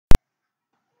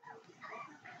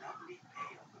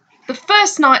The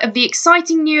first night of the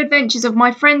exciting new adventures of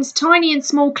my friends Tiny and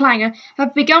Small Clanger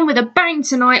have begun with a bang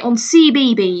tonight on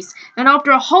CBeebies, and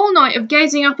after a whole night of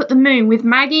gazing up at the moon with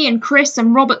Maggie and Chris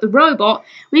and Robert the robot,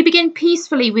 we begin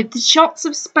peacefully with the shots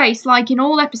of space like in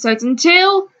all episodes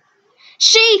until...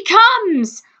 She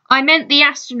comes! I meant the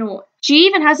astronaut. She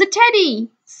even has a teddy.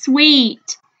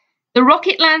 Sweet. The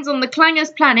rocket lands on the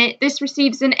Clangers planet. This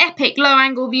receives an epic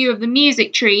low-angle view of the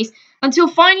music trees, until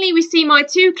finally we see my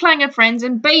two Clanger friends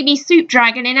and baby soup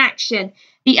dragon in action.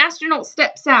 The astronaut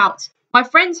steps out. My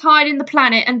friends hide in the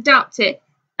planet and doubt it,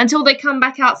 until they come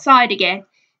back outside again.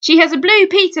 She has a Blue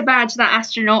Peter badge, that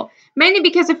astronaut, mainly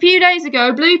because a few days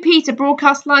ago Blue Peter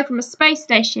broadcast live from a space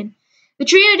station. The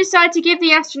trio decide to give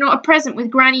the astronaut a present with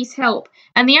Granny's help,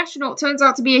 and the astronaut turns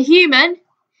out to be a human.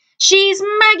 She's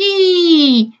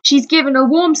Maggie! She's given a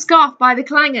warm scarf by the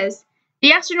Clangers.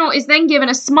 The astronaut is then given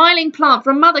a smiling plant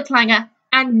from Mother Clanger,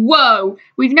 and whoa,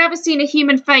 we've never seen a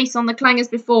human face on the Clangers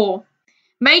before.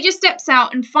 Major steps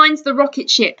out and finds the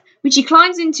rocket ship, which he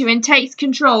climbs into and takes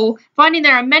control, finding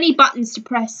there are many buttons to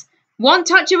press. One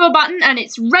touch of a button and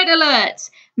it's red alert.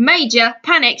 Major,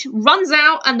 panicked, runs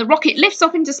out and the rocket lifts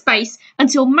off into space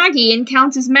until Maggie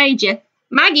encounters Major.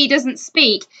 Maggie doesn't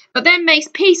speak, but then makes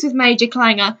peace with Major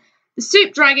Clanger. The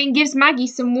soup dragon gives Maggie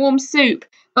some warm soup,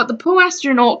 but the poor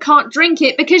astronaut can't drink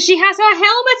it because she has her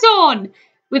helmet on.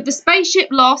 With the spaceship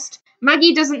lost,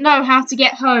 Maggie doesn't know how to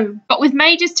get home, but with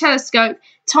Major's telescope,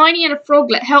 Tiny and a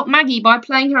froglet help Maggie by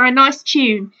playing her a nice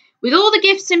tune. With all the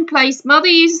gifts in place, Mother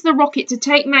uses the rocket to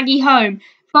take Maggie home,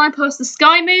 flying past the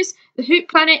Sky Moose, the Hoop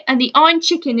Planet, and the Iron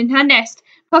Chicken in her nest,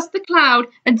 plus the cloud,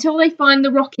 until they find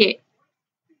the rocket.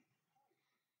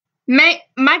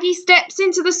 Maggie steps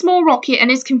into the small rocket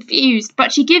and is confused,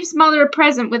 but she gives Mother a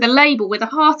present with a label with a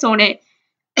heart on it.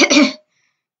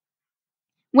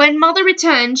 When Mother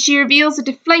returns, she reveals a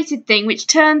deflated thing which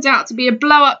turns out to be a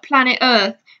blow-up planet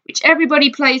Earth, which everybody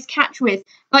plays catch with,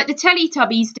 like the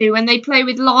Teletubbies do when they play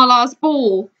with Lala's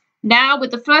ball. Now,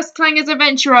 with the first Clangers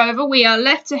adventure over, we are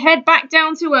left to head back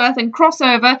down to Earth and cross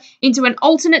over into an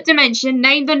alternate dimension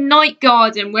named the Night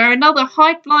Garden, where another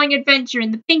high-flying adventure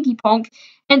in the Pinky Ponk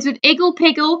ends with Iggle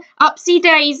Piggle, Upsy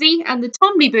Daisy, and the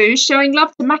Tombliboos showing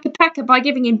love to Makka Pakka by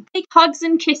giving him big hugs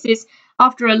and kisses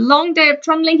after a long day of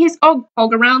trundling his Og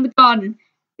Pog around the garden.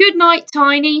 Good night,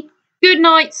 Tiny. Good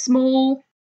night, Small.